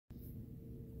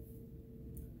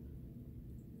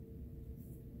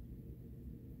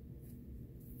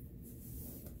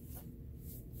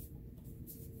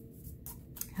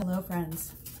Hello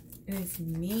friends, it is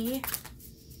me.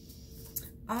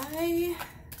 I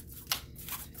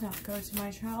did not go to my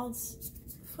child's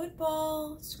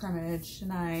football scrimmage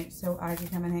tonight so I can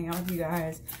come and hang out with you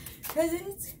guys because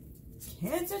it's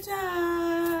cancer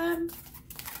time.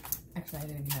 Actually, I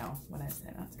didn't even know when I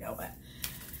said not to go, but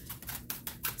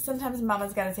sometimes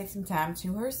mama's got to take some time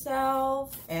to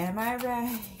herself. Am I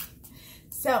right?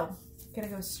 So, gonna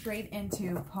go straight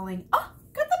into pulling. Oh,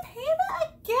 got the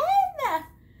panda again.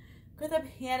 Got the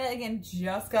panda again.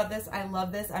 Just got this. I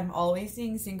love this. I'm always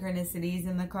seeing synchronicities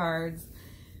in the cards.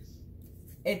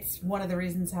 It's one of the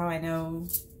reasons how I know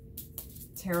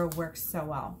tarot works so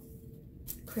well.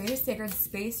 Create a sacred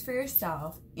space for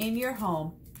yourself in your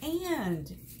home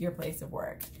and your place of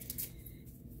work.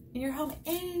 In your home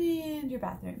and your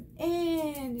bathroom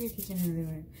and your kitchen and living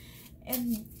room.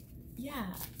 And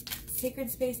yeah,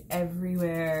 sacred space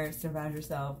everywhere. Surround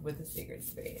yourself with a sacred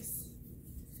space.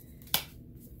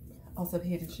 Also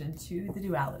pay attention to the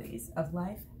dualities of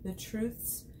life, the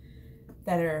truths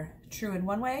that are true in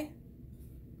one way.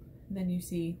 And then you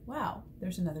see, wow,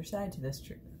 there's another side to this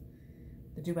truth.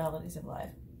 The dualities of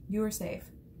life. You are safe.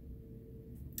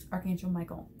 Archangel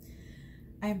Michael,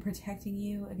 I am protecting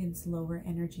you against lower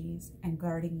energies and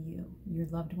guarding you, your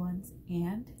loved ones,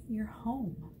 and your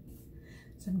home.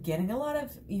 So I'm getting a lot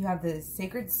of, you have the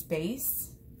sacred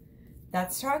space.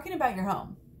 That's talking about your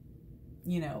home.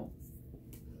 You know,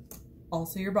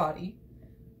 also your body.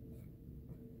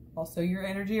 Also your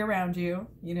energy around you.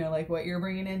 You know, like what you're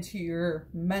bringing into your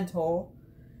mental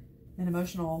and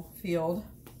emotional field.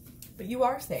 But you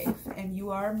are safe and you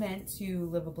are meant to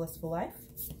live a blissful life.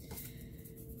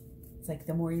 It's like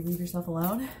the more you leave yourself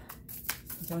alone,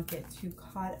 don't get too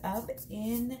caught up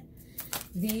in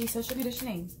the social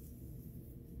conditioning.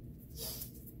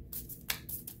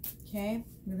 Okay,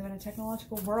 we live in a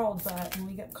technological world, but when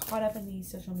we get caught up in these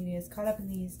social medias, caught up in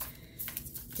these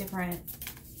different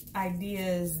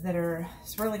ideas that are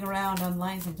swirling around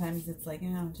online, sometimes it's like, you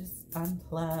know, just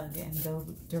unplug and go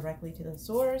directly to the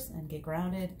source and get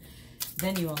grounded.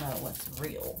 Then you will know what's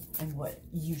real and what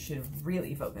you should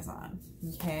really focus on.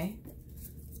 Okay,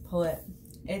 let's pull it.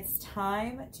 It's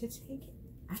time to take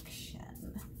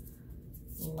action.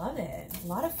 Love it. A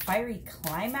lot of fiery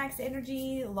climax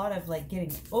energy, a lot of like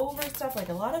getting over stuff, like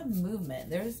a lot of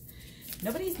movement. There's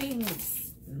nobody's being,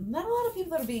 not a lot of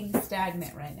people are being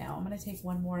stagnant right now. I'm going to take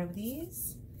one more of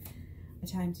these. A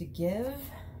time to give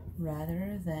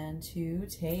rather than to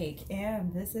take.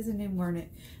 And this is a new moon,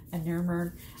 a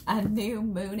new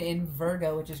moon in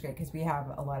Virgo, which is great because we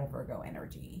have a lot of Virgo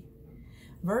energy.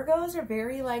 Virgos are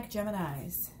very like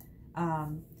Geminis,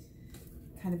 kind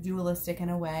of dualistic in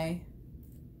a way.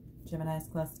 Gemini's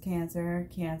plus Cancer,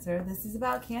 Cancer. This is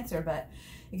about Cancer, but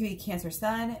it could be Cancer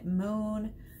Sun,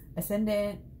 Moon,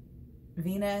 Ascendant,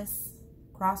 Venus,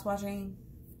 cross-watching.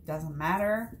 Doesn't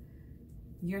matter.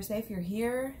 You're safe. You're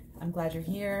here. I'm glad you're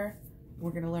here.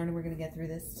 We're going to learn and we're going to get through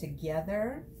this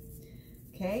together.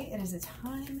 Okay, it is a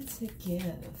time to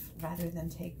give rather than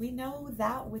take. We know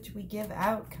that which we give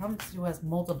out comes to us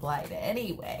multiplied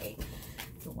anyway.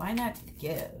 So why not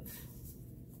give?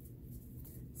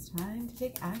 It's time to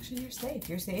take action. You're safe.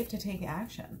 You're safe to take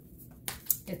action.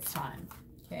 It's time.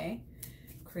 Okay,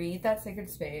 create that sacred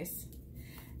space,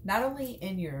 not only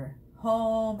in your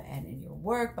home and in your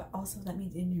work, but also that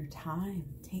means in your time.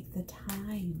 Take the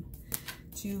time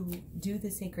to do the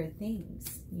sacred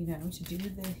things, you know, to do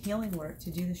the healing work,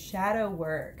 to do the shadow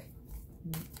work,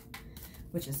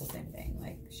 which is the same thing.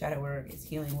 Like shadow work is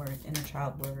healing work, inner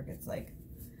child work. It's like,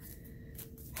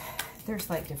 there's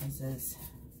slight differences,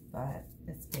 but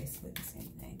it's basically the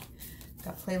same thing.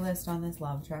 Got a playlist on this,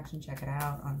 Law of Attraction. Check it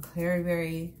out on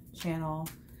Clairberry channel,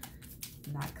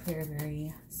 not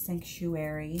Clairberry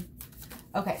Sanctuary.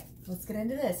 Okay, let's get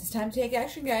into this. It's time to take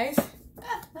action, guys.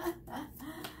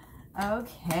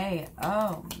 Okay.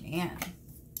 Oh, man.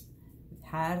 We've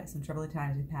had some troubling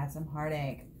times. We've had some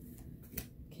heartache.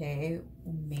 Okay.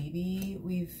 Maybe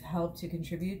we've helped to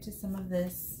contribute to some of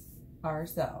this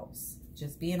ourselves.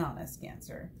 Just being honest,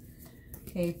 Cancer.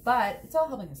 Okay, but it's all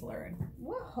helping us learn.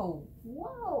 Whoa,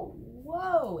 whoa,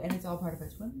 whoa. And it's all part of a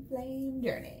twin flame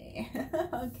journey.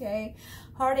 Okay.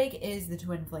 Heartache is the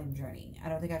twin flame journey. I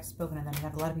don't think I've spoken of them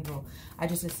enough. A lot of people, I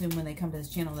just assume when they come to this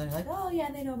channel, they're like, oh yeah,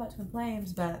 they know about twin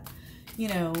flames. But, you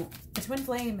know, a twin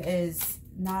flame is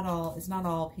not all, it's not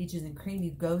all peaches and cream. You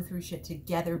go through shit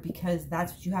together because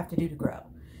that's what you have to do to grow.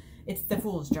 It's the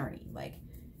fool's journey. Like,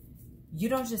 you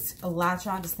don't just latch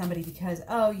on to somebody because,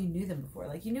 oh, you knew them before.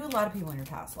 Like, you knew a lot of people in your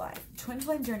past life. Twin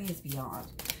flame journey is beyond.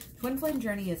 Twin flame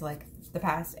journey is like the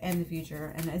past and the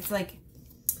future. And it's like,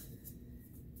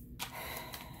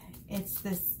 it's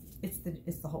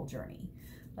the whole journey.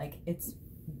 Like it's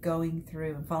going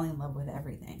through and falling in love with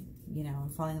everything, you know,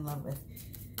 and falling in love with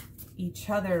each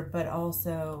other, but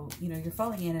also, you know, you're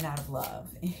falling in and out of love,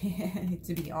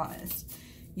 to be honest.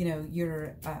 You know,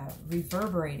 you're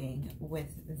reverberating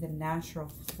with the natural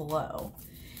flow.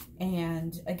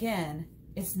 And again,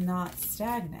 it's not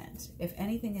stagnant. If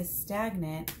anything is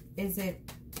stagnant, it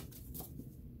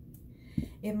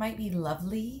might be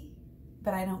lovely,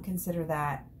 but I don't consider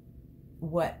that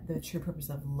what the true purpose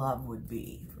of love would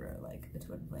be for like a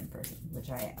twin flame person, which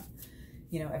I am.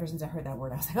 You know, ever since I heard that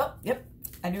word, I was like, oh, yep,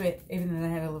 I knew it. Even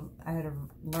then I had to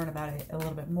learn about it a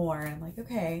little bit more. And I'm like,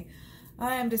 okay,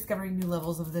 I am discovering new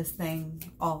levels of this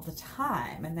thing all the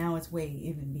time. And now it's way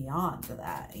even beyond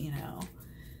that, you know,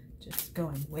 just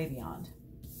going way beyond.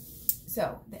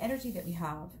 So the energy that we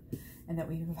have and that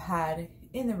we have had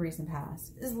in the recent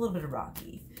past is a little bit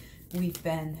rocky. We've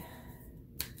been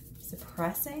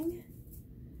suppressing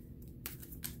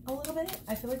a little bit.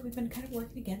 I feel like we've been kind of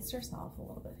working against ourselves a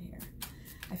little bit here.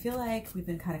 I feel like we've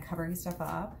been kind of covering stuff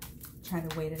up, trying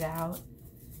to wait it out.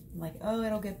 Like, oh,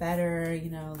 it'll get better, you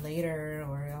know, later,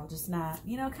 or I'll just not,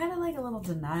 you know, kind of like a little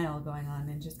denial going on,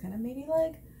 and just kind of maybe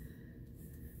like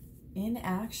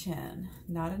inaction,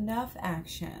 not enough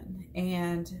action,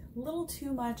 and a little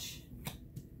too much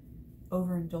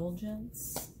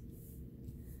overindulgence.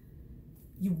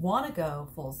 You want to go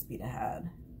full speed ahead,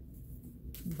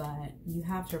 but you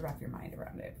have to wrap your mind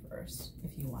around it first.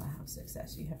 If you want to have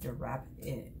success, you have to wrap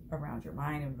it around your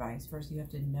mind, and vice versa. You have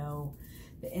to know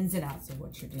the ins and outs of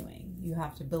what you're doing. You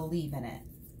have to believe in it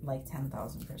like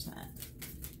 10,000%.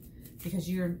 Because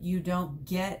you don't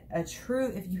get a true,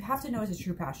 if you have to know it's a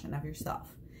true passion of yourself,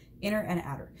 inner and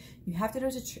outer. You have to know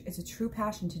it's a true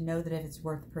passion to know that if it's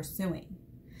worth pursuing.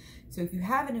 So if you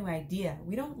have a new idea,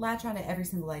 we don't latch on to every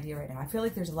single idea right now. I feel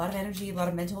like there's a lot of energy, a lot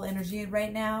of mental energy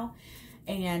right now,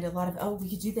 and a lot of, oh, we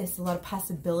could do this, a lot of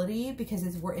possibility, because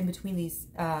we're in between these,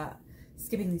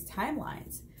 skipping these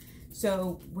timelines.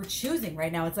 So we're choosing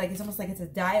right now. It's like, it's almost like it's a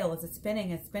dial. It's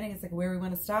spinning. It's like where we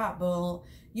want to stop. Well,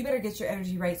 you better get your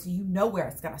energy right so you know where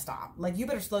it's going to stop. Like, you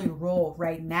better slow your roll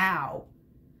right now.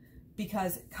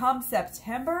 Because come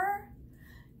September,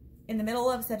 in the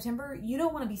middle of September, you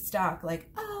don't want to be stuck. Like,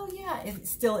 oh yeah, it's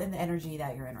still in the energy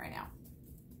that you're in right now.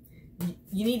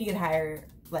 You need to get higher,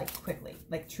 like quickly,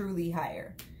 like truly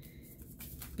higher.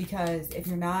 Because if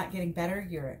you're not getting better,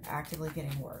 you're actively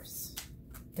getting worse.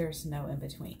 There's no in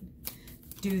between.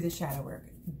 Do the shadow work.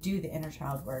 Do the inner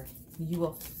child work. You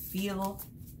will feel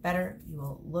better. You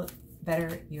will look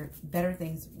better. Your better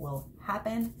things will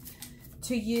happen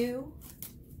to you.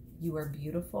 You are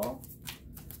beautiful.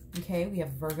 Okay, we have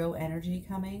Virgo energy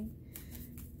coming.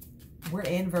 We're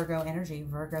in Virgo energy,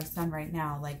 Virgo sun right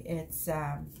now. Like it's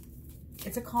a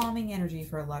calming energy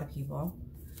for a lot of people.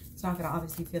 It's not going to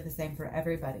obviously feel the same for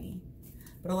everybody.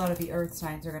 But a lot of the earth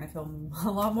signs are going to feel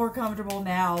a lot more comfortable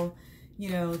now, you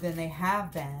know, than they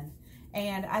have been.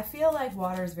 And I feel like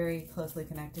water is very closely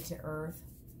connected to earth.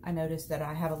 I noticed that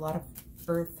I have a lot of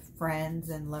earth friends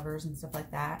and lovers and stuff like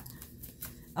that.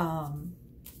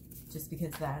 Just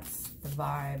because that's the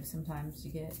vibe. Sometimes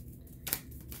you get,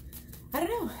 I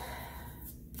don't know.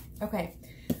 Okay,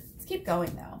 let's keep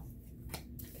going though.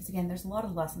 Because again, there's a lot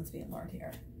of lessons being learned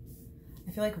here.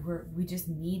 I feel like we just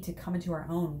need to come into our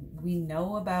own. We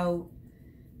know about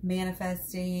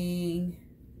manifesting.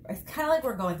 It's kind of like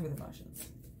we're going through the motions.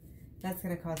 That's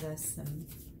going to cause us some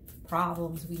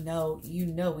problems. We know, you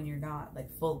know, when you're not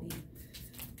like fully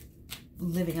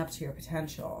living up to your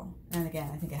potential. And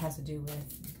again, I think it has to do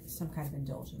with some kind of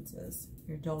indulgences.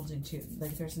 You're indulging too.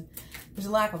 Like there's a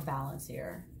lack of balance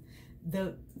here.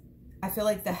 I feel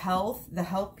like the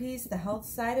health piece, the health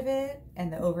side of it,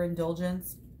 and the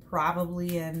overindulgence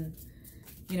probably in,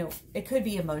 you know, it could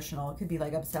be emotional. It could be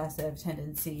like obsessive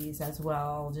tendencies as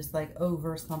well. Just like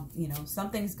over you know,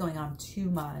 something's going on too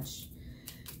much.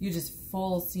 You just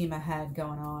full steam ahead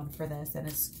going on for this. And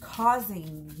it's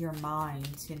causing your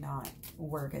mind to not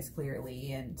work as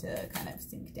clearly and to kind of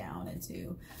sink down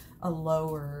into a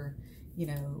lower, you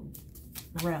know,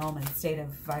 realm and state of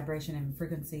vibration and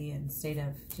frequency and state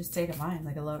of mind.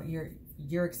 Like a low,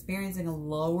 you're experiencing a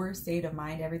lower state of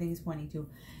mind. Everything's pointing to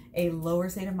a lower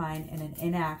state of mind and an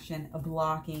inaction, a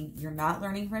blocking. You're not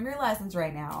learning from your lessons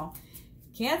right now.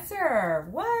 Cancer,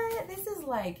 what? This is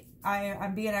like,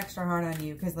 I'm being extra hard on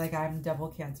you because like I'm double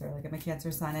Cancer. Like I'm a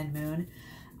Cancer sun and moon.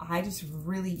 I just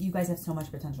really, you guys have so much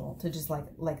potential to just like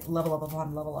level up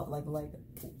upon level up. Like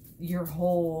your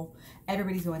whole,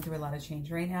 everybody's going through a lot of change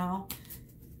right now.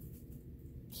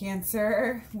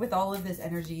 Cancer, with all of this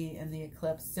energy and the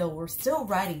eclipse, we're still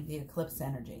riding the eclipse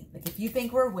energy. Like if you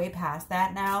think we're way past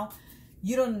that now,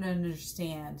 you don't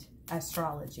understand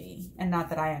astrology. And not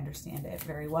that I understand it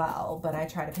very well, but I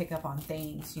try to pick up on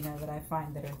things, you know, that I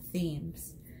find that are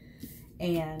themes.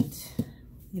 And,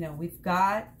 you know, we've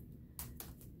got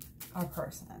our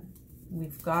person.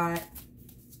 We've got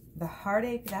the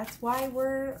heartache. That's why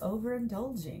we're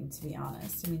overindulging, to be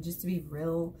honest. I mean, just to be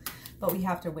real, but we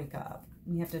have to wake up.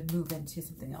 We have to move into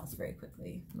something else very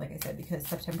quickly. Like I said, because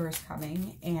September is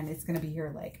coming and it's going to be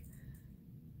here like,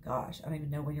 gosh, I don't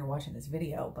even know when you're watching this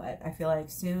video, but I feel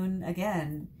like soon,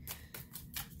 again,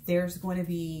 there's going to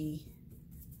be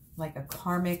like a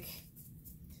karmic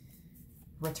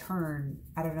return.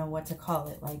 I don't know what to call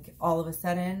it. Like all of a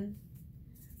sudden,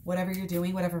 whatever you're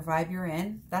doing, whatever vibe you're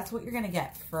in, that's what you're going to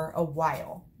get for a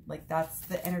while. Like that's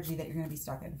the energy that you're going to be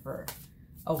stuck in for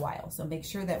a while. So make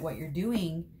sure that what you're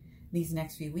doing these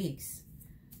next few weeks,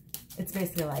 it's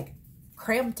basically like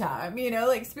cram time, you know,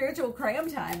 like spiritual cram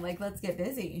time. Like, let's get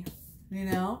busy, you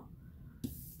know?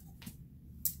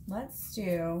 Let's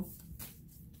do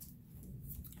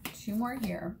 2 more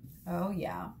here. Oh,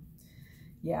 yeah.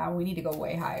 Yeah, we need to go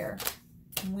way higher.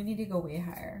 We need to go way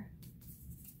higher.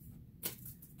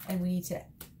 And we need to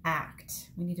act.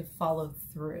 We need to follow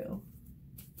through.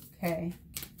 Okay?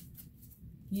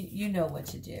 You know what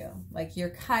to do. Like, you're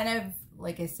kind of,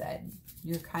 like I said,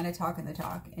 you're kind of talking the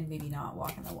talk and maybe not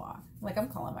walking the walk. Like, I'm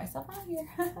calling myself out here.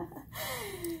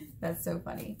 That's so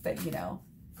funny. But, you know,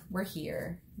 we're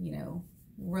here. You know,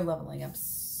 we're leveling up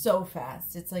so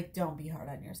fast. It's like, don't be hard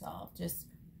on yourself. Just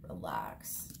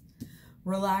relax.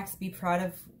 Relax. Be proud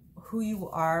of who you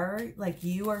are. Like,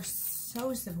 you are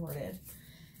so supported.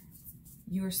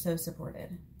 You are so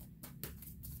supported.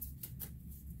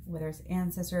 Whether it's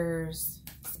ancestors,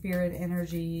 spirit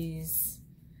energies,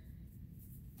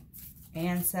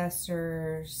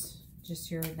 ancestors, just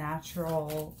your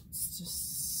natural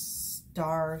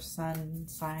star, sun,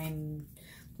 sign,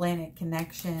 planet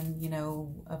connection, you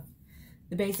know, of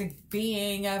the basic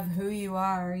being of who you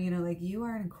are, you know, like you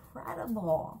are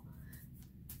incredible.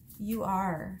 You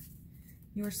are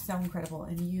so incredible.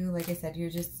 And you, like I said,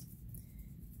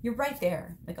 you're right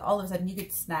there. Like all of a sudden you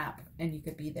could snap and you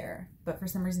could be there. But for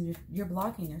some reason you're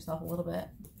blocking yourself a little bit.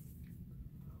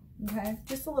 Okay,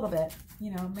 just a little bit,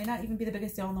 you know, it may not even be the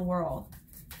biggest deal in the world.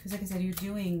 Because like I said, you've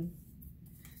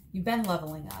been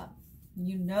leveling up.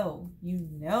 You know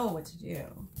what to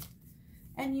do.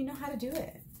 And you know how to do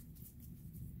it.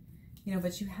 You know,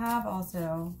 but you have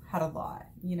also had a lot,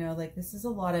 you know, like this is a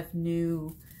lot of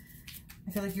new,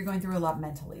 I feel like you're going through a lot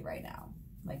mentally right now.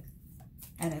 Like,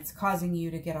 and it's causing you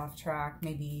to get off track,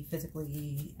 maybe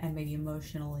physically and maybe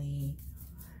emotionally.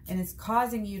 And it's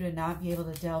causing you to not be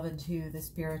able to delve into the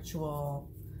spiritual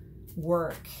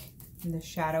work and the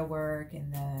shadow work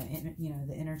and the, you know,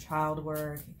 the inner child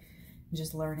work, and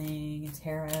just learning and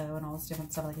tarot and all this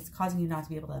different stuff. Like it's causing you not to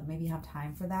be able to maybe have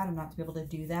time for that or not to be able to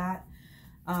do that.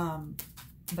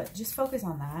 But just focus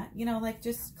on that, you know, like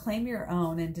just claim your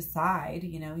own and decide,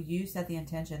 you know, you set the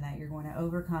intention that you're going to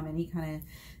overcome any kind of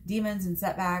demons and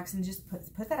setbacks and just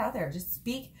put that out there. Just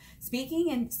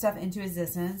speaking and stuff into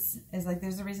existence is like,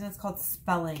 there's a reason it's called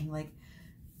spelling, like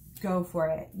go for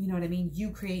it. You know what I mean? You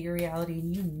create your reality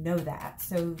and you know that.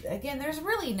 So again, there's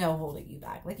really no holding you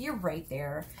back. Like you're right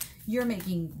there. You're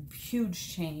making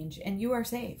huge change and you are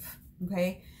safe.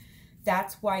 Okay.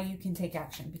 That's why you can take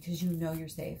action, because you know you're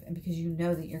safe and because you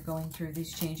know that you're going through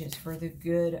these changes for the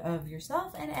good of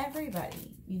yourself and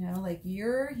everybody. You know, like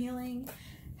your healing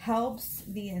helps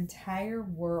the entire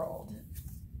world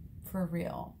for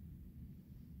real.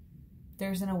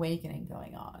 There's an awakening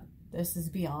going on. This is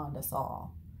beyond us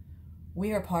all.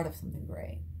 We are part of something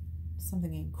great,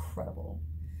 something incredible.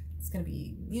 It's going to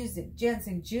be music,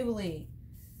 dancing, jubilee.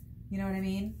 You know what I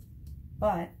mean?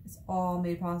 But it's all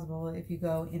made possible if you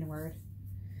go inward.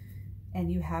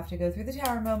 And you have to go through the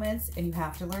tower moments and you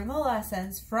have to learn the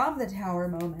lessons from the tower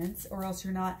moments, or else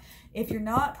you're not, if you're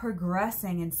not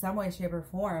progressing in some way, shape, or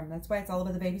form, that's why it's all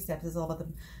about the baby steps. It's all about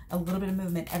a little bit of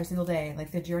movement every single day. Like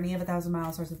the journey of 1,000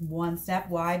 miles starts with one step.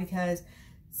 Why? Because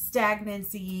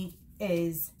stagnancy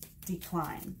is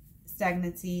decline.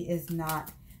 Stagnancy is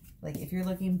not, like if you're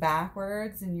looking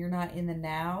backwards and you're not in the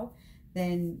now,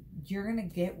 then you're going to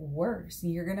get worse.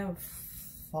 You're going to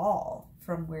fall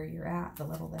from where you're at, the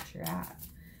level that you're at.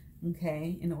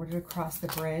 Okay? In order to cross the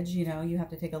bridge, you know, you have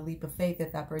to take a leap of faith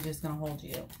that that bridge is going to hold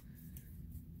you.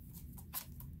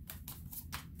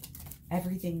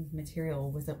 Everything material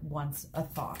was once a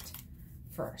thought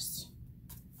first.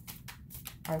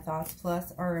 Our thoughts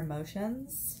plus our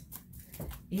emotions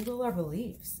equal our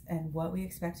beliefs and what we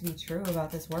expect to be true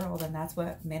about this world. And that's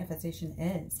what manifestation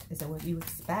is that what you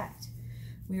expect.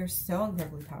 We are so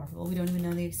incredibly powerful. We don't even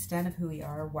know the extent of who we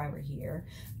are, why we're here.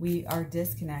 We are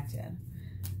disconnected.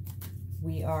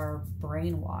 We are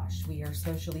brainwashed. We are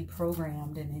socially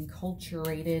programmed and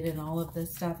enculturated and all of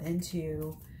this stuff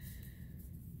into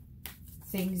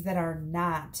things that are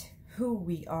not who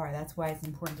we are. That's why it's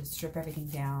important to strip everything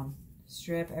down.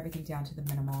 Strip everything down to the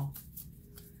minimal.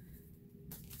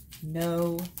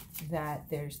 Know that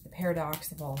there's the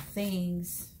paradox of all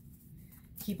things.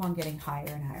 Keep on getting higher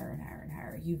and higher and higher and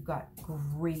higher. You've got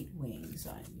great wings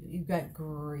on you. You've got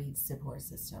great support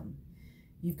system.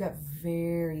 You've got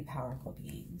very powerful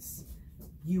beings.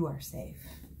 You are safe.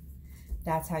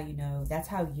 That's how you know. That's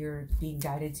how you're being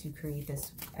guided to create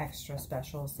this extra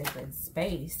special sacred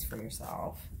space for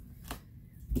yourself.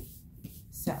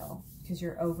 So, because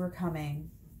you're overcoming,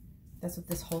 that's what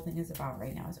this whole thing is about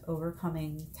right now, is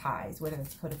overcoming ties, whether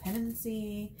it's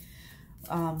codependency,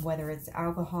 whether it's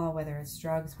alcohol, whether it's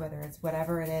drugs, whether it's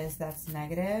whatever it is that's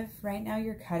negative. Right now,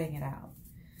 you're cutting it out.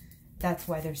 That's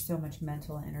why there's so much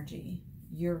mental energy.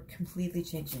 You're completely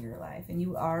changing your life, and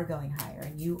you are going higher,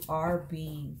 and you are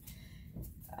being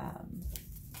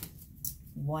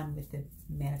one with the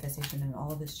manifestation and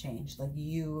all of this change. Like,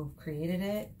 you created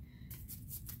it.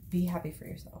 Be happy for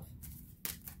yourself.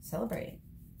 Celebrate.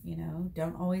 You know,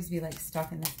 don't always be like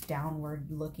stuck in this downward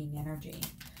looking energy.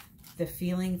 The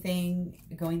feeling thing,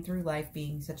 going through life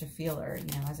being such a feeler,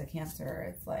 you know, as a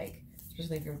Cancer, it's like,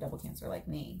 especially if you're a double Cancer like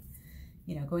me,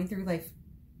 you know, going through life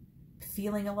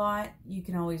feeling a lot, you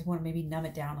can always want to maybe numb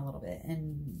it down a little bit,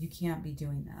 and you can't be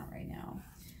doing that right now.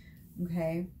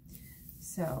 Okay.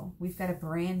 So we've got a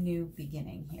brand new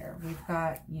beginning here. We've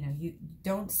got, you know, you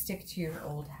don't stick to your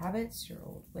old habits, your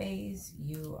old ways.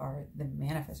 You are the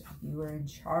manifestor. You are in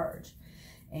charge.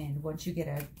 And once you get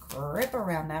a grip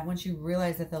around that, once you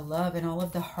realize that the love and all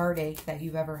of the heartache that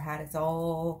you've ever had, it's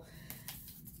all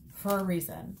for a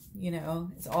reason. You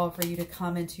know, it's all for you to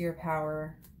come into your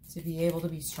power, to be able to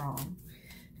be strong.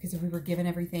 Because if we were given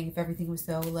everything, if everything was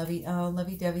so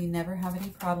lovey-dovey, never have any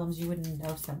problems, you wouldn't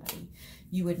know somebody.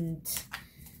 You wouldn't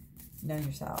know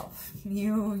yourself.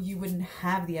 You wouldn't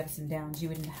have the ups and downs. You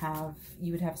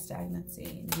would have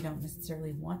stagnancy. And you don't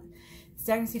necessarily want,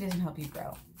 stagnancy doesn't help you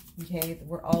grow. Okay,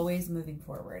 we're always moving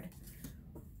forward.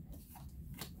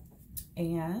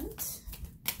 And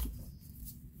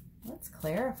let's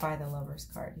clarify the Lover's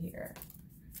card here.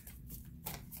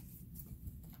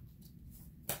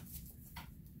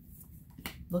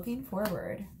 Looking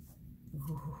forward.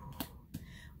 Ooh.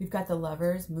 We've got the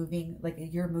Lovers moving, like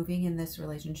you're moving in this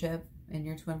relationship, in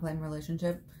your twin flame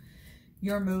relationship.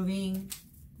 You're moving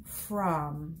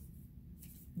from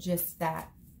just that,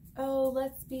 oh,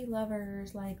 let's be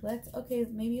lovers, like okay,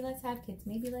 maybe let's have kids,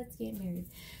 maybe let's get married,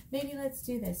 maybe let's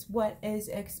do this. What is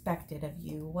expected of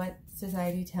you? What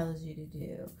society tells you to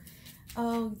do?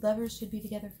 Oh, lovers should be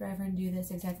together forever and do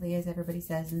this exactly as everybody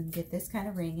says and get this kind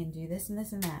of ring and do this and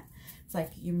this and that. It's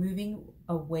like you're moving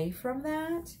away from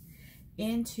that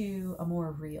into a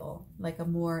more real, like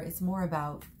it's more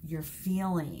about your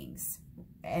feelings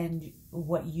and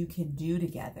what you can do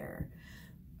together,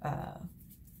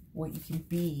 what you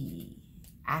can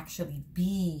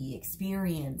actually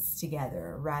experience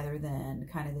together, rather than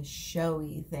kind of the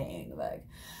showy thing, like,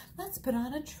 let's put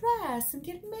on a dress and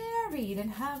get married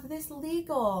and have this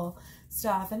legal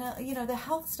stuff. And, you know, the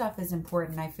health stuff is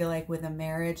important, I feel like, with a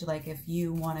marriage. Like, if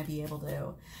you want to be able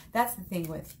to, that's the thing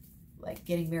with, like,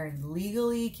 getting married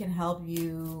legally can help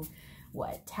you,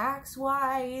 what,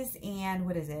 tax-wise, and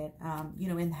what is it, you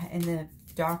know, in the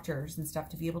doctors and stuff,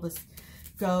 to be able to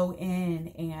go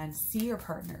in and see your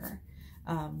partner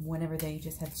whenever they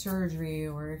just had surgery,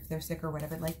 or if they're sick or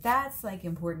whatever. Like, that's like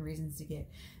important reasons to get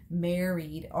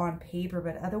married on paper,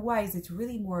 but otherwise it's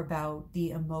really more about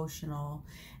the emotional.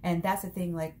 And that's the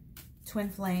thing, like twin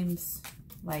flames,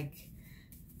 like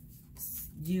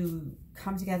you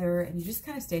come together and you just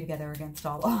kind of stay together against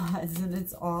all odds, and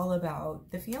it's all about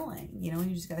the feeling, you know, and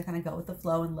you just got to kind of go with the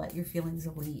flow and let your feelings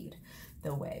lead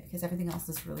the way, because everything else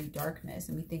is really darkness,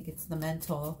 and we think it's the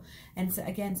mental. And so,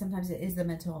 again, sometimes it is the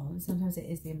mental and sometimes it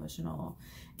is the emotional,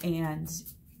 and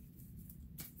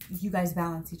you guys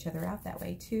balance each other out that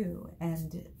way too.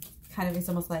 And kind of, it's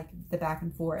almost like the back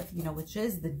and forth, you know, which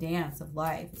is the dance of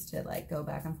life, is to like go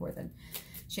back and forth and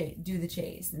do the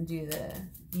chase and do the,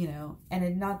 you know, and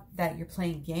it, not that you're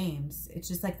playing games, it's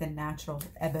just like the natural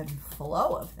ebb and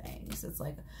flow of things. It's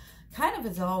like, kind of,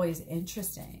 is always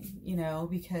interesting, you know,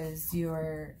 because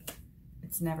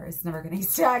it's never getting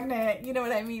stagnant, you know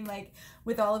what I mean? Like,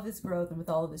 with all of this growth and with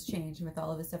all of this change and with all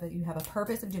of this stuff, that you have a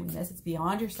purpose of doing this, it's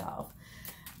beyond yourself.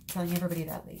 I'm telling everybody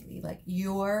that lately, like,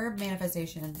 your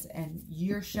manifestations, and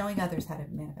you're showing others how to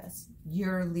manifest.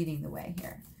 You're leading the way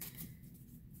here.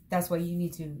 That's why you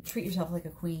need to treat yourself like a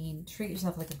queen, treat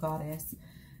yourself like a goddess,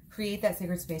 Create that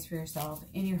sacred space for yourself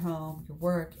in your home, your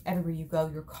work, everywhere you go,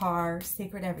 your car,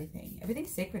 sacred everything.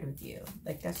 Everything's sacred with you.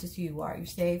 Like, that's just who you are. You're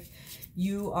safe.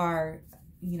 You are,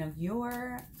 you know,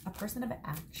 you're a person of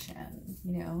action,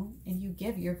 you know, and you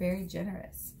give. You're very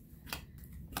generous.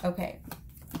 Okay,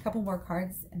 a couple more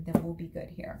cards and then we'll be good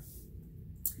here.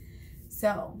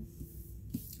 So,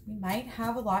 we might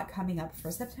have a lot coming up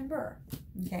for September.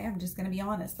 Okay, I'm just going to be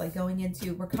honest. Like,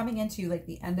 we're coming into like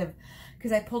the end of,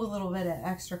 because I pulled a little bit of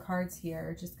extra cards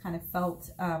here, just kind of felt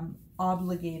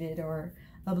obligated or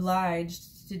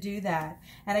obliged to do that.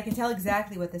 And I can tell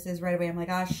exactly what this is right away. I'm like,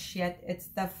 oh shit, it's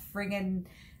the friggin'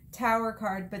 Tower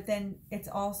card. But then it's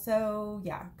also,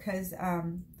 yeah, because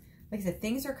like I said,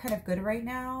 things are kind of good right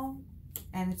now.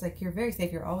 And it's like, you're very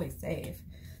safe. You're always safe.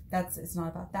 It's not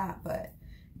about that, but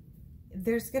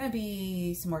there's going to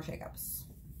be some more shakeups.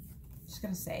 Just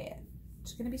going to say it.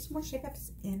 There's going to be some more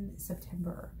shakeups in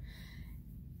September.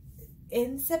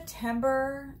 In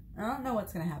September, I don't know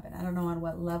what's going to happen. I don't know on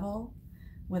what level,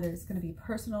 whether it's going to be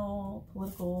personal,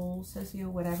 political, socio,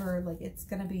 whatever. Like, it's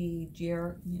going to be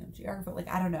geographical. Like,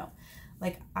 I don't know.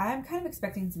 Like, I'm kind of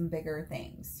expecting some bigger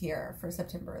things here for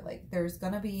September. Like, there's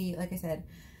going to be, like I said,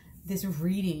 this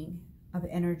reading of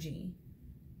energy,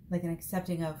 like an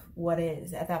accepting of what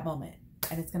is at that moment.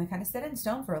 And it's going to kind of set in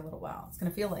stone for a little while. It's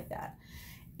going to feel like that.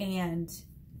 And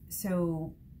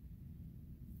so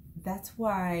that's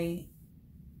why,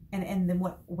 and then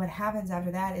what happens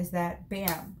after that is that,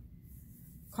 bam,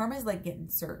 karma is like getting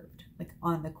served, like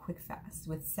on the quick fast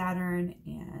with Saturn,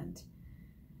 and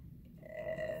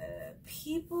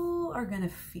people are going to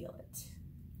feel it.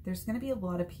 There's going to be a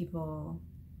lot of people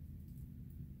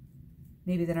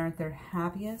maybe that aren't their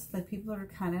happiest. Like, people are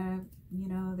kind of, you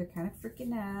know, they're kind of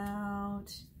freaking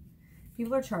out.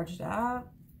 People are charged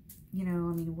up. You know,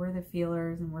 I mean, we're the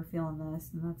feelers and we're feeling this.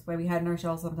 And that's why we hide in our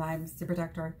shells sometimes, to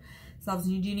protect ourselves.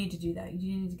 And you do need to do that. You do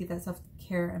need to get that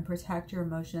self-care and protect your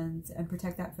emotions and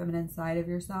protect that feminine side of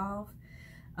yourself.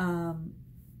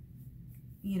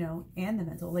 You know, and the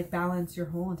mental. Like, balance your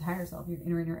whole entire self, your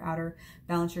inner and your outer.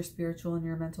 Balance your spiritual and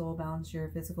your mental. Balance your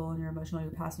physical and your emotional, your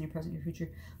past and your present, your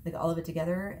future. Like, all of it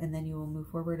together. And then you will move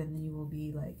forward, and then you will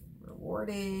be, like,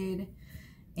 rewarded.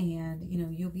 And, you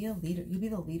know, you'll be a leader. You'll be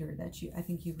the leader that I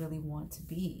think you really want to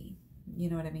be.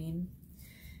 You know what I mean?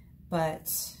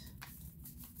 But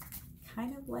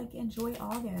kind of like enjoy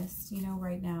August, you know,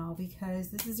 right now, because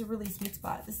this is a really sweet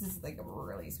spot. This is like a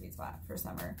really sweet spot for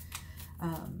summer.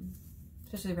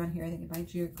 Especially around here, I think in my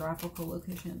geographical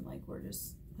location, like, we're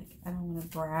just, like, I don't want to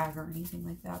brag or anything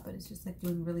like that, but it's just, like,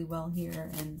 doing really well here.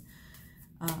 And,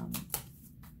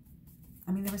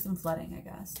 I mean, there was some flooding, I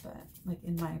guess, but, like,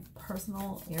 in my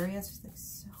personal area, it's just, like,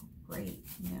 so great,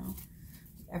 you know.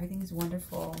 Everything's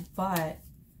wonderful, but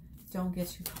don't get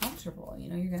too comfortable. You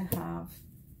know, you're going to have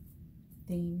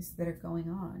things that are going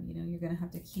on. You know, you're going to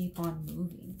have to keep on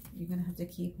moving. You're going to have to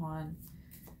keep on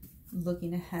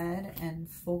looking ahead and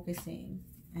focusing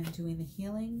and doing the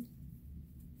healing.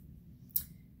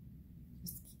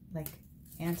 Just like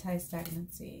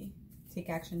anti-stagnancy. Take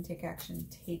action, take action,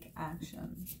 take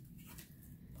action.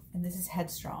 And this is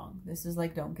headstrong. This is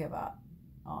like, don't give up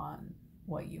on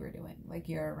what you were doing. Like,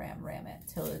 you're a ram it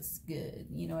till it's good.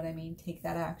 You know what I mean? Take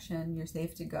that action. You're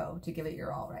safe to go, to give it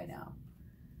your all right now.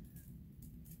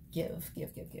 Give,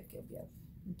 give, give, give, give, give.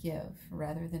 Give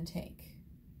rather than take.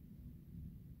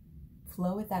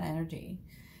 Flow with that energy.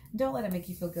 Don't let it make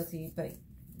you feel guilty, but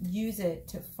use it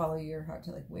to follow your heart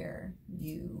to, like, where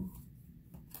you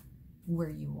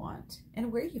want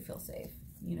and where you feel safe,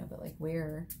 you know, but like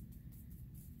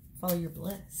follow your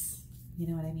bliss. You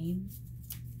know what I mean?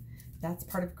 That's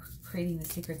part of creating the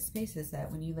sacred spaces, that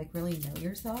when you, like, really know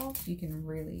yourself, you can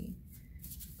really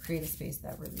create a space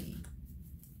that really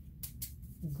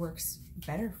works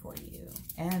better for you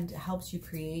and helps you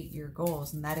create your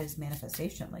goals. And that is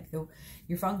manifestation. Like,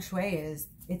 your feng shui is,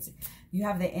 you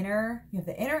have the inner, and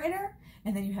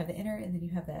then you have the inner, and then you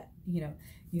have that, you know,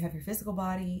 you have your physical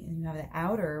body, and you have the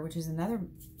outer, which is another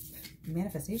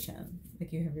manifestation.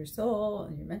 Like, you have your soul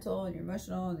and your mental and your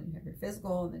emotional, and then you have your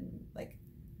physical, and then, like,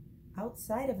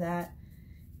 outside of that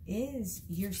is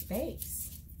your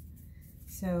space.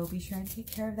 So be sure and take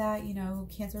care of that. You know,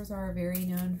 Cancers are very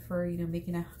known for, you know,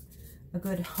 making a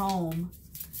good home,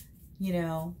 you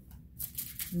know,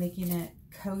 making it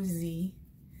cozy,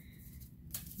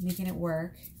 making it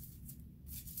work.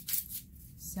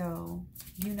 So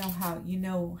you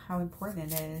know how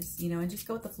important it is, you know, and just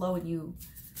go with the flow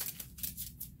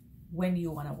when you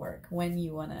want to work, when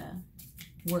you want to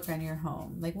work on your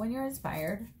home, like when you're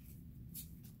inspired,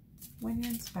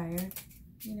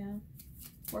 you know.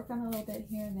 Work on a little bit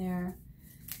here and there.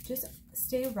 Just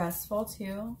stay restful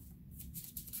too.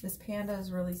 This panda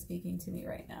is really speaking to me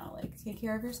right now. Like, take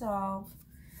care of yourself.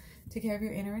 Take care of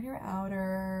your inner and your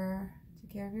outer.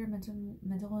 Take care of your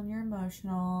mental and your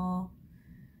emotional.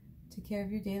 Take care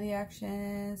of your daily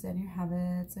actions and your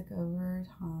habits, like, over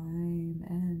time.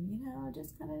 And, you know,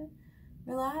 just kind of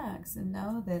relax and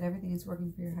know that everything is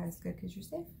working for your highest good because you're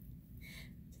safe.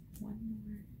 One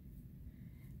more.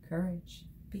 Courage.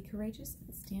 Be courageous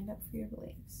and stand up for your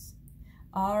beliefs.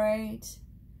 All right.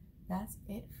 That's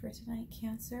it for tonight,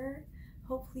 Cancer.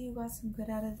 Hopefully you got some good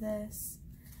out of this.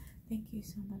 Thank you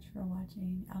so much for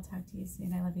watching. I'll talk to you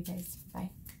soon. I love you guys. Bye.